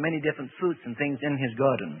 you see the many different fruits and things in his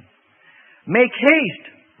garden. Make haste,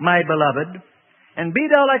 my beloved, and be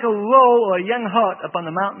thou like a roe or a young hart upon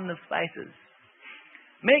the mountain of spices.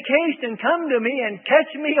 Make haste and come to me and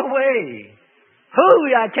catch me away.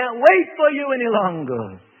 Hurry, I can't wait for you any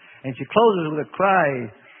longer. And she closes with a cry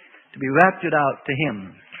to be raptured out to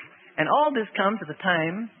him. And all this comes at the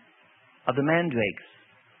time of the mandrakes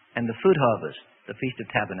and the fruit harvest, the Feast of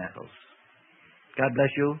Tabernacles. God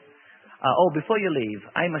bless you. Before you leave,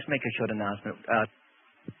 I must make a short announcement.